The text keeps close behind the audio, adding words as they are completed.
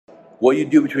What you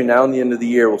do between now and the end of the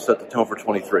year will set the tone for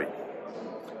 23.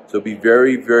 So be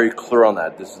very, very clear on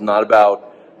that. This is not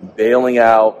about bailing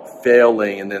out,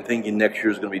 failing, and then thinking next year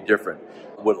is going to be different.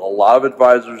 What a lot of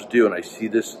advisors do, and I see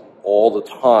this all the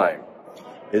time,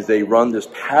 is they run this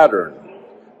pattern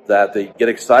that they get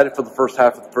excited for the first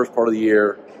half of the first part of the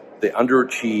year, they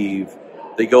underachieve,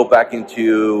 they go back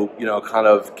into, kind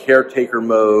of caretaker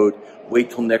mode, wait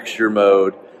till next year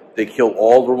mode, they kill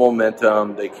all their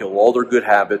momentum, they kill all their good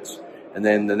habits, and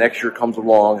then the next year comes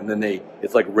along and then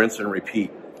it's like rinse and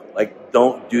repeat. Like,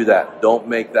 don't do that. Don't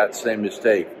make that same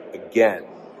mistake again.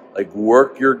 Like,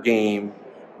 work your game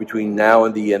between now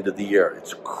and the end of the year.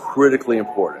 It's critically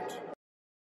important.